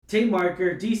Tay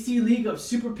Marker, DC League of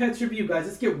Super Pets review, guys.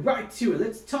 Let's get right to it.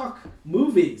 Let's talk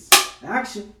movies.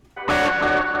 Action.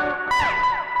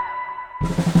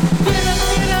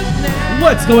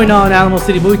 What's going on, Animal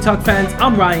City Movie Talk fans?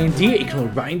 I'm Ryan D, aka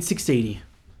Ryan680.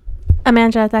 I'm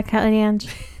Angela, that Kelly Ange.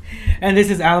 And this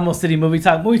is Animal City Movie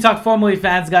Talk. Movie Talk for movie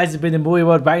fans, guys, have been in the movie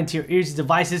world right into your ears and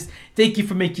devices. Thank you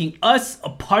for making us a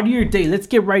part of your day. Let's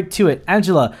get right to it.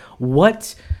 Angela,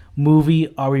 what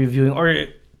movie are we reviewing? Or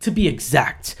to be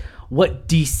exact, what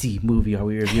DC movie are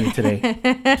we reviewing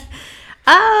today?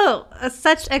 Oh,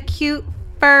 such a cute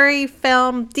furry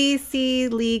film,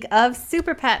 DC League of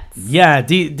Super Pets. Yeah,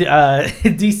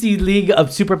 DC League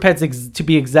of Super Pets to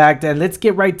be exact. And let's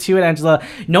get right to it, Angela.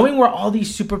 Knowing where all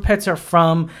these super pets are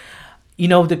from, you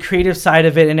know, the creative side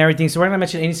of it and everything. So we're not going to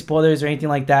mention any spoilers or anything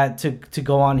like that to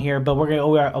go on here. But we're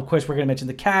going to mention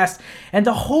the cast and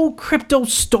the whole Krypto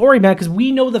story, man. Because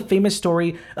we know the famous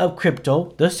story of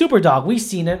Krypto, the super dog. We've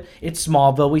seen it. It's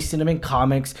Smallville. We've seen him in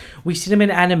comics. We've seen him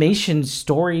in animation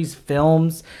stories,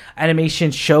 films, animation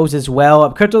shows as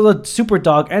well. Krypto the super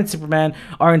dog and Superman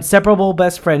are inseparable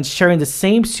best friends, sharing the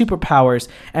same superpowers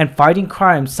and fighting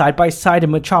crime side by side in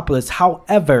Metropolis.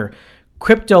 However,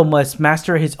 Krypto must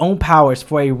master his own powers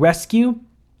for a rescue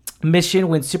mission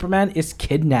when Superman is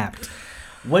kidnapped.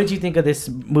 What did you think of this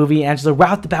movie, Angela? Right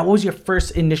off the bat, what was your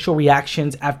first initial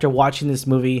reactions after watching this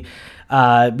movie?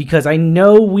 Because I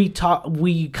know we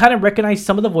kind of recognize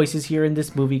some of the voices here in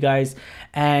this movie, guys,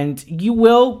 and you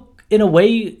will, in a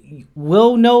way,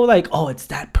 will know like, oh, it's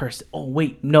that person. Oh,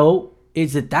 wait, no,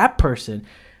 is it that person?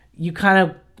 You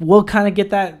will get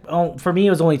that. Oh, for me,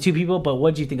 it was only two people, but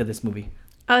what did you think of this movie?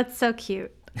 Oh, it's so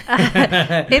cute.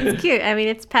 It's cute. I mean,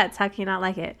 it's pets. How can you not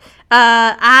like it?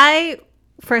 I,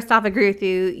 first off, agree with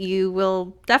you. You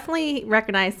will definitely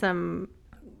recognize some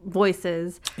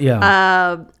voices.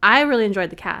 Yeah. I really enjoyed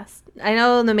the cast. I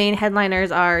know the main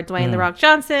headliners are Dwayne "The Rock"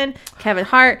 Johnson, Kevin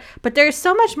Hart, but there's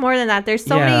so much more than that. There's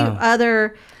so many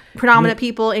other predominant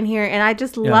people in here, and I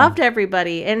just loved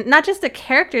everybody, and not just the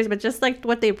characters, but just like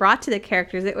what they brought to the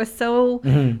characters. It was so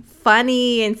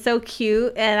funny and so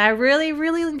cute, and I really,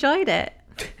 really enjoyed it.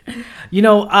 You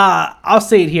know, I'll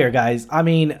say it here, guys. I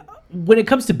mean, when it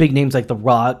comes to big names like The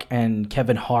Rock and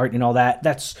Kevin Hart and all that,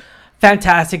 that's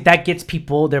fantastic. That gets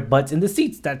people their butts in the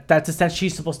seats. That's essentially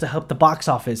supposed to help the box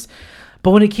office. But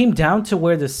when it came down to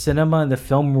where the cinema and the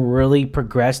film really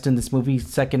progressed in this movie,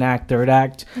 second act, third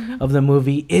act of the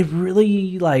movie, it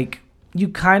really, like,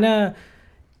 they're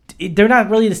not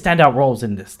really the standout roles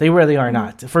in this. They really are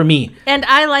not, for me. And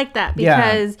I like that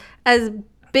because as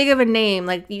big of a name,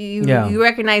 like you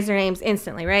recognize their names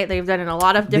instantly, right? They've done in a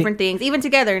lot of different things, even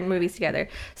together in movies together.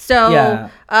 So,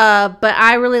 but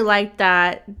I really like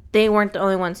that they weren't the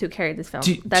only ones who carried this film.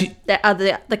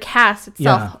 The cast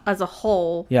itself as a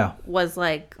whole was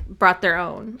like brought their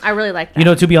own. I really like that. You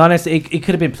know, to be honest, it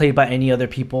could have been played by any other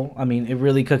people. I mean, it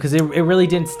really could, because it really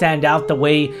didn't stand out the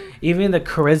way, even the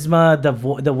charisma,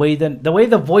 the way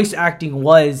the voice acting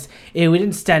was. It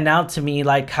didn't stand out to me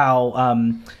like how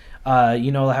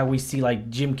you know how we see like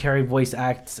Jim Carrey voice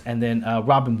acts, and then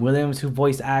Robin Williams who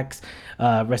voice acts,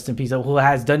 rest in peace, who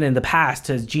has done it in the past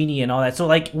as Genie and all that. So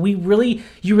like you really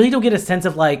don't get a sense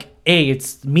of like, hey,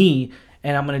 it's me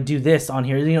and I'm gonna do this on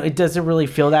here. You know, it doesn't really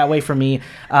feel that way for me.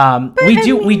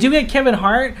 We do get Kevin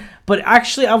Hart, but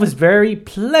actually I was very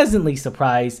pleasantly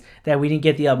surprised that we didn't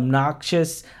get the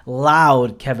obnoxious,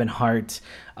 loud Kevin Hart.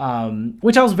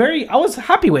 Which I was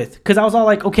happy with, because I was all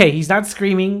like, okay, he's not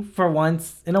screaming for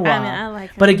once in a while. I mean, I like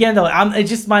him. But again, though,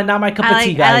 it's just not my cup of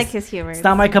tea, guys. I like his humor. It's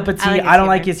not my cup of tea. I don't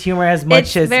like his humor as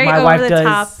much as my wife does.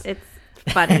 Top. It's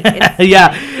funny.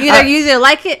 Yeah. You either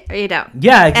like it or you don't.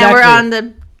 Yeah, exactly. And we're on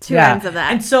the two ends of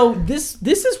that. And so this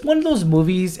is one of those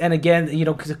movies, and again, you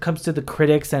know, because it comes to the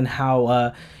critics and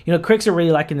how you know, critics are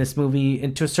really liking this movie,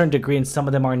 and to a certain degree, and some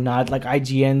of them are not. Like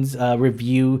IGN's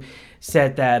review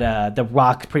said that The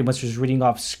Rock pretty much was reading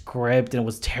off script, and it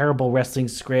was terrible wrestling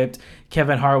script.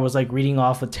 Kevin Hart was like reading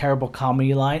off a terrible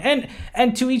comedy line,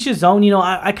 and to each his own. You know,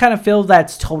 I kind of feel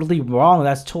that's totally wrong.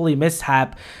 That's totally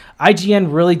mishap.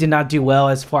 IGN really did not do well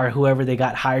as far as whoever they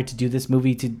got hired to do this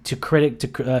movie to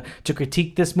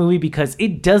critique this movie, because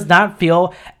it does not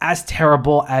feel as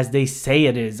terrible as they say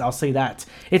it is. I'll say that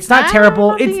it's not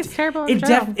terrible. It's terrible.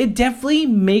 It definitely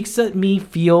makes me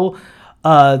feel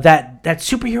that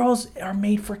superheroes are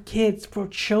made for kids, for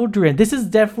children. This is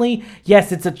definitely,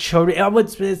 yes, it's a children. I would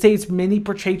say it's mainly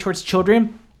portrayed towards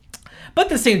children. But at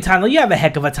the same time, you have a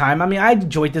heck of a time. I mean, I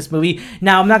enjoyed this movie.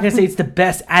 Now, I'm not going to say it's the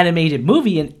best animated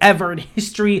movie in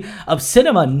history of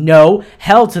cinema. No.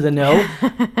 Hell to the no.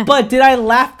 But did I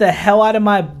laugh the hell out of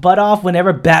my butt off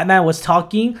whenever Batman was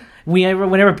talking?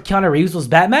 whenever Keanu Reeves was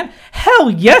Batman?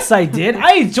 Hell yes, I did.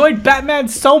 I enjoyed Batman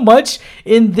so much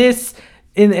in this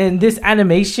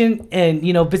animation, and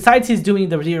besides his doing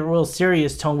the real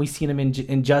serious tone, we've seen him in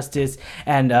Injustice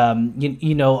and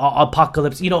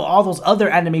Apocalypse, all those other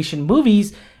animation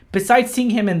movies. Besides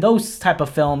seeing him in those type of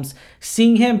films,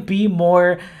 seeing him be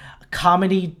more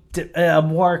comedy,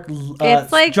 more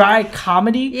it's like dry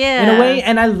comedy in a way,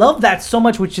 and I love that so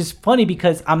much, which is funny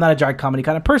because I'm not a dry comedy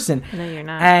kind of person. No, you're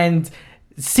not. And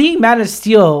seeing Man of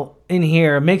Steel in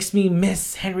here makes me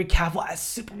miss Henry Cavill as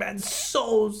Superman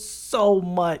so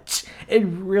much. It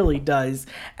really does.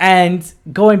 And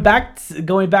going back to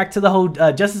the whole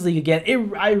Justice League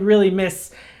again, I really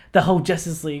miss the whole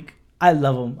Justice League. I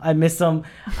love them. I miss them.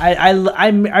 I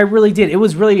really did. It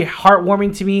was really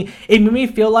heartwarming to me. It made me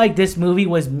feel like this movie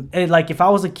was like, if I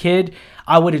was a kid,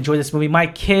 I would enjoy this movie. My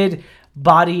kid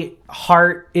body,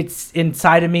 heart, it's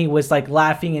inside of me was like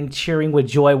laughing and cheering with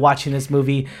joy watching this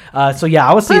movie. So yeah,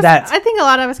 I would say that. I think a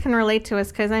lot of us can relate to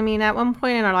us because I mean, at one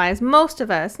point in our lives, most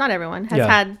of us, not everyone, has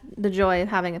had the joy of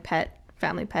having a pet.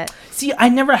 Family pet. See, I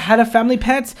never had a family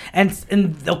pet, and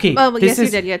okay. Oh, well, yes, you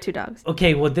did. You had 2 dogs.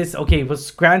 Okay, well, was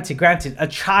granted. A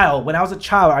child. When I was a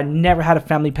child, I never had a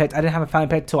family pet. I didn't have a family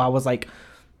pet till I was like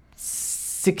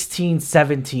 16,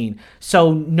 17.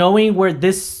 So knowing where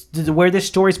this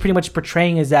story is pretty much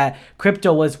portraying is that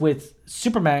Krypto was with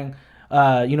Superman,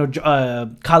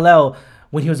 Kal-El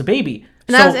when he was a baby.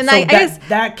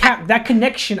 That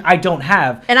connection I don't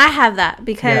have. And I have that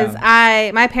because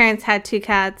my parents had 2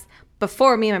 cats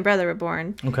before me and my brother were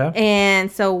born. Okay.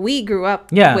 And so we grew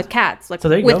up with cats, like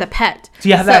with a pet. So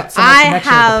you have that I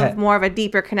have more of a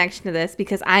deeper connection to this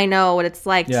because I know what it's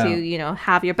like to,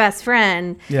 have your best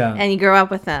friend and you grow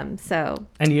up with them. So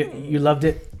and you loved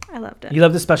it? I loved it. You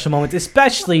loved the special moments,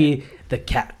 especially the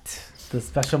cat. The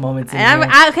special moments.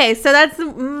 Okay, so that's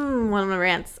one of my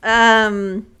rants.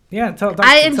 I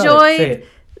enjoyed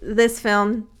this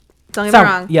film. Don't get me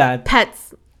wrong. Yeah.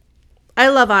 Pets. I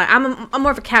love I'm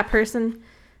more of a cat person,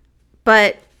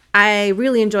 but I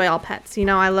really enjoy all pets.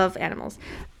 I love animals.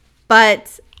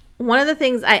 But one of the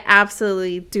things I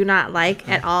absolutely do not like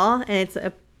at all, and it's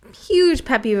a huge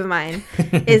pet peeve of mine,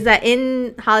 is that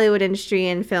in Hollywood industry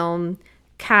and film,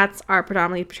 cats are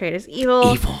predominantly portrayed as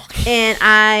evil. And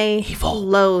I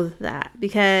loathe that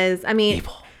because, I mean,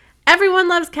 everyone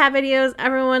loves cat videos.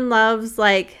 Everyone loves,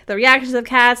 like, the reactions of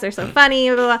cats. They're so funny,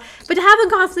 blah, blah, blah. But to have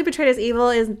them constantly portrayed as evil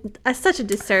is such a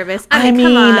disservice. I mean,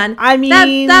 come on. I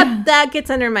mean... That gets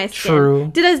under my skin.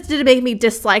 True. Did it make me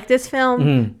dislike this film?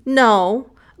 Mm-hmm. No.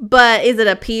 But is it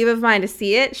a peeve of mine to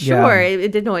see it? Sure. Yeah.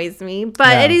 It annoys me.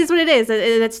 But it is what it is.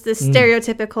 It's the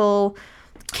stereotypical...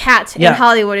 cat in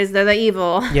Hollywood is they're the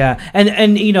evil. Yeah, and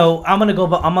I'm gonna go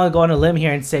on a limb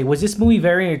here and say, was this movie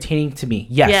very entertaining to me?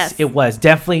 Yes. It was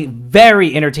definitely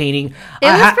very entertaining.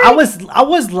 I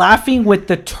was laughing with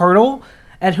the turtle.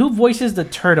 And who voices the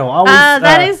turtle?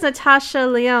 That is Natasha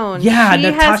Lyonne. Yeah, she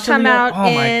Natasha has come Lyonne. out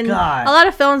in my God. A lot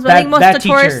of films, but I think most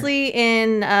notoriously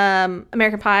in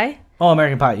American Pie. Oh,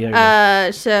 American Pie,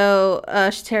 yeah. So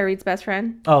she's Tara Reid's best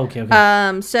friend. Oh, okay.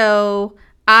 So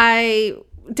I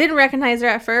didn't recognize her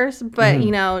at first, but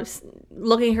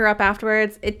looking her up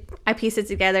afterwards, I pieced it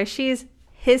together. She's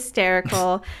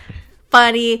hysterical,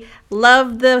 funny.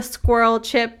 Loved the squirrel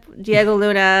Chip, Diego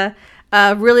Luna.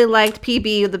 Really liked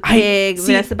PB the pig,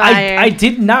 Vanessa Bayer. I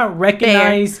did not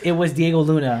recognize it was Diego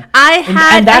Luna.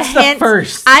 And that's the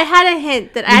first. I had a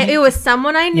hint that it was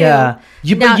someone I knew. Yeah.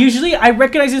 But usually I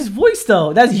recognize his voice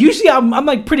though. That's usually I'm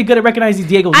like pretty good at recognizing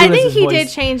Diego Luna's voice. I think he did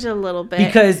change a little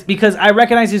bit. Because I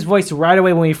recognized his voice right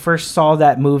away when we first saw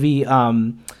that movie,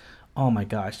 oh my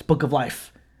gosh, Book of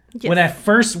Life. Yes. When I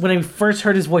first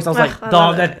heard his voice, I was like,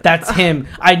 dog, that's him.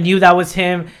 I knew that was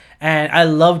him. And I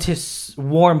loved his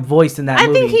warm voice in that movie.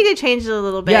 I think he did change it a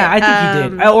little bit. Yeah, I think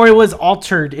he did. Or it was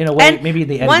altered in a way, maybe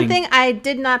the editing. One thing I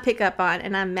did not pick up on,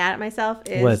 and I'm mad at myself,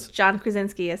 is John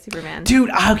Krasinski as Superman.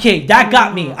 Dude, okay, that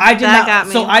got me. I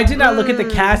did not look at the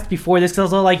cast before this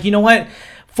because I was like, you know what?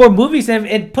 For movies,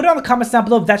 and put it on the comments down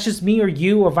below if that's just me or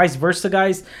you or vice versa,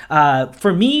 guys.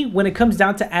 For me, when it comes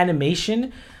down to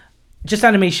animation, just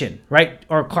animation, right?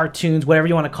 Or cartoons, whatever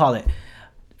you want to call it.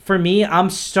 For me,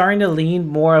 I'm starting to lean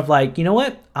more of like, you know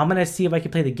what? I'm going to see if I can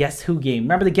play the Guess Who game.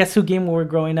 Remember the Guess Who game when we were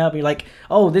growing up? You're like,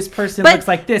 oh, this person looks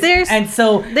like this.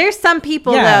 There's some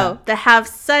people, though, that have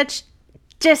such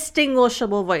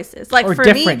distinguishable voices. Like, or for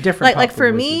different like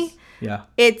for voices. Me,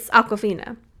 it's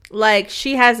Awkwafina. Like,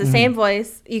 she has the same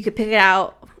voice. You could pick it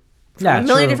out from a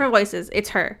million different voices. It's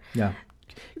her. Yeah.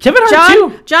 Kevin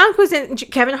Hart John Krasinski,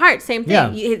 Kevin Hart, same thing.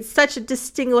 Yeah. It's such a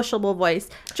distinguishable voice.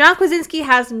 John Krasinski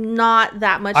has not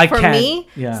that much for me.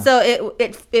 Yeah. So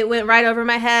it went right over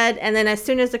my head. And then as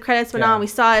soon as the credits went on, we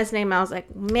saw his name. I was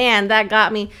like, man, that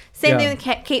got me. Same thing with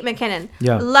Kate McKinnon.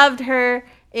 Yeah. Loved her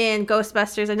in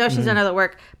Ghostbusters. I know she's done other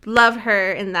work. Loved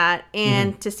her in that.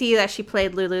 And to see that she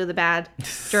played Lulu the bad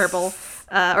gerbil,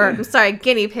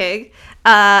 guinea pig.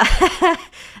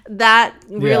 That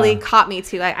really caught me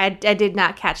too. I did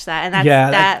not catch that, and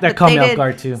that caught me off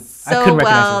guard too. So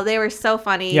well, they were so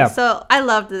funny. Yeah. So I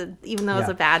loved it, even though it was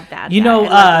a bad.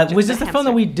 Was this the film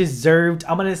that we deserved?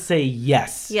 I'm gonna say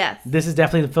yes. Yes. This is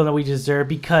definitely the film that we deserve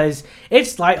because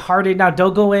it's lighthearted. Now,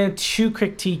 don't go in too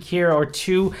critique here or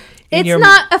too. It's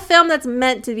not a film that's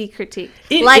meant to be critiqued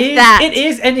that. It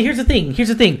is, and here's the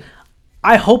thing.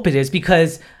 I hope it is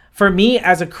because. For me,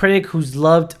 as a critic who's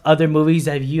loved other movies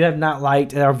that you have not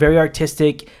liked and are very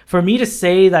artistic, for me to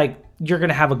say like you're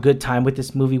gonna have a good time with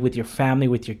this movie with your family,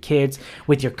 with your kids,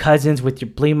 with your cousins, with your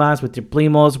blimas, with your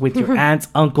blimos, with your aunts,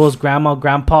 uncles, grandma,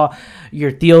 grandpa,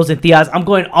 your tios and tias. I'm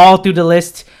going all through the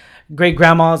list. Great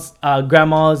grandmas,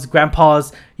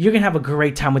 grandpas. You're gonna have a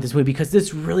great time with this movie because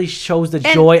this really shows the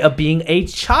joy of being a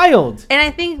child. And I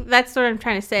think that's what I'm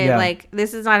trying to say. Yeah. Like,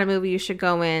 this is not a movie you should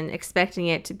go in expecting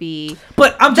it to be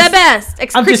the best.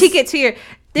 Critique it to your.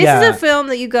 This is a film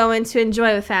that you go in to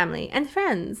enjoy with family and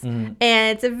friends, and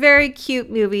it's a very cute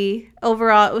movie.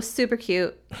 Overall, it was super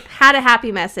cute. Had a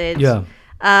happy message. Yeah.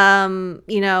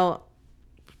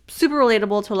 Super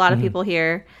relatable to a lot of people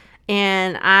here.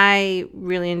 And I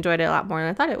really enjoyed it a lot more than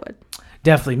I thought it would.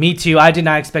 Definitely. Me too. I did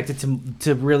not expect it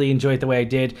to really enjoy it the way I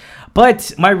did.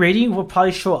 But my rating will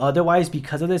probably show otherwise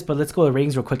because of this. But let's go to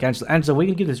ratings real quick. Angela, we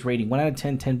can give this rating. 1 out of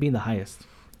 10, 10 being the highest.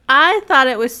 I thought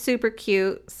it was super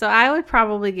cute. So I would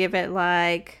probably give it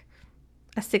like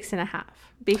a 6.5.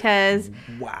 Because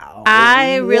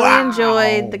I really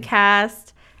enjoyed the cast.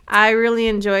 I really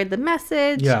enjoyed the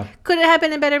message. Yeah. Could it have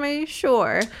been a better movie?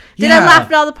 Sure. Did I laugh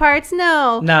at all the parts?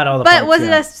 No. Not all the parts. But was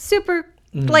it a super,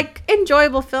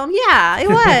 enjoyable film? Yeah, it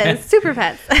was. Super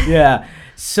Pets. Yeah.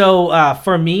 So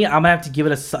for me, I'm gonna have to give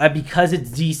it a because it's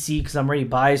DC because I'm already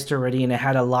biased already, and it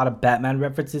had a lot of Batman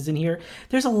references in here.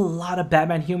 There's a lot of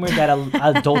Batman humor that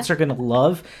adults are gonna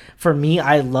love. For me,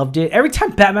 I loved it. Every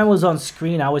time Batman was on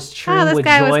screen, I was cheering with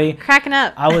joy, was cracking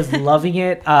up. I was loving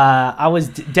it. I was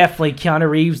definitely Keanu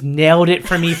Reeves nailed it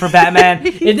for me for Batman.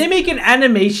 If they make an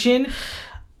animation.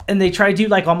 And they try to do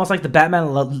like almost like the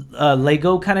Batman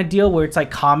Lego kind of deal where it's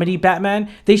like comedy Batman.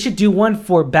 They should do one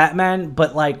for Batman,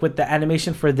 but like with the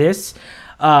animation for this.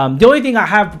 The only thing I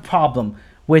have a problem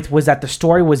with was that the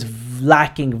story was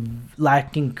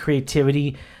lacking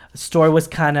creativity. The story was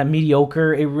kind of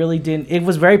mediocre. It really didn't. It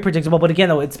was very predictable. But again,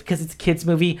 though, it's because it's a kids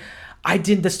movie.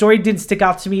 The story didn't stick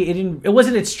out to me. It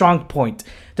wasn't its strong point.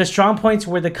 The strong points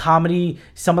were the comedy,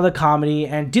 some of the comedy,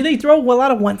 and do they throw a lot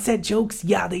of one-set jokes?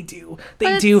 Yeah, they do.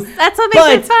 They do. That's what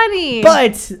makes it funny.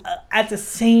 But at the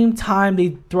same time,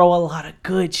 they throw a lot of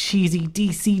good, cheesy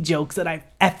DC jokes that I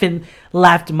effing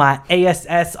laughed my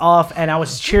ass off, and I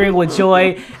was cheering with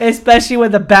joy, especially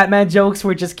when the Batman jokes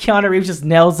were just Keanu Reeves just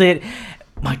nails it.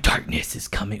 My darkness is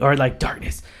coming, or like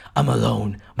darkness. I'm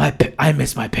alone. I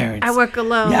miss my parents. I work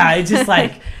alone. Yeah, it's just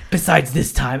like, besides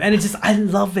this time. And it's just, I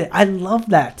love it. I love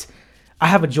that. I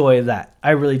have a joy of that.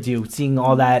 I really do. Seeing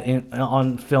all that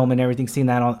on film and everything, seeing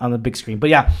that on the big screen. But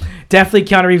yeah, definitely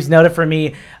Keanu Reeves nailed it for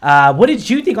me. What did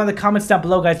you think on the comments down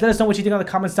below, guys? Let us know what you think on the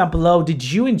comments down below. Did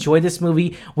you enjoy this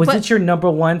movie? Was it your number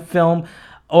one film?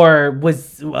 Or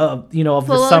was,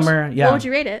 the summer? Yeah. What would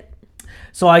you rate it?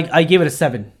 So I gave it a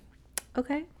 7.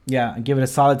 Okay. Yeah, give it a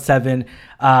solid 7.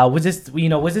 Was this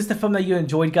the film that you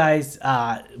enjoyed, guys?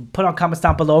 Put on comments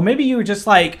down below. Maybe you were just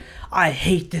like, I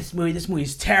hate this movie. This movie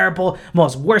is terrible.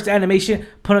 Worst animation.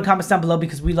 Put on comments down below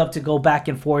because we love to go back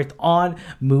and forth on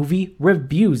movie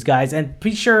reviews, guys. And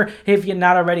be sure, if you're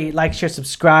not already, like, share,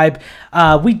 subscribe.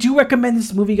 We do recommend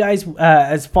this movie, guys,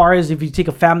 as far as if you take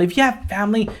a family. If you have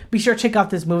family, be sure to check out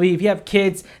this movie. If you have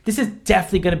kids, this is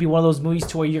definitely going to be one of those movies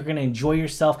to where you're going to enjoy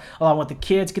yourself along with the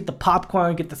kids. Get the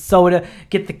popcorn, get the soda,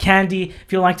 get the candy.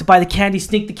 If you don't like to buy the candy,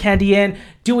 sneak the candy in.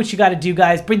 Do what you got to do,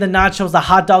 guys. Bring the nachos, the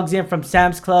hot dogs in from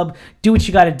Sam's Club. Do what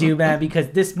you got to do, man, because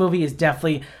this movie is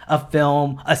definitely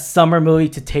a summer movie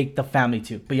to take the family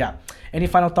to. But yeah, any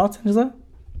final thoughts, Angela?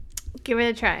 Give it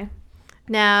a try.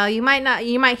 Now, you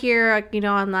might hear,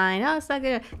 online, oh, it's not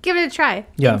good. Give it a try.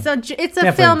 Yeah. So it's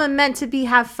a film meant to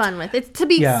have fun with. It's to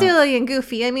be silly and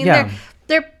goofy. I mean,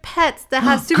 they're pets that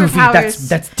have superpowers. Goofy,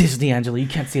 that's Disney, Angela. You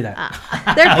can't say that.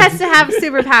 They're pets that have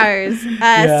superpowers.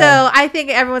 So I think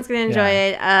everyone's going to enjoy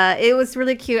it. It was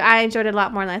really cute. I enjoyed it a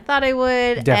lot more than I thought I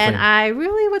would. Definitely. And I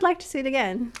really would like to see it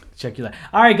again. Check you out.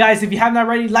 All right, guys. If you haven't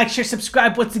already, like, share,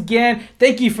 subscribe once again.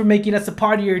 Thank you for making us a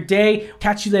part of your day.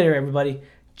 Catch you later, everybody.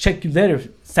 Check you later,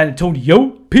 San Antonio.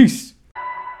 Peace.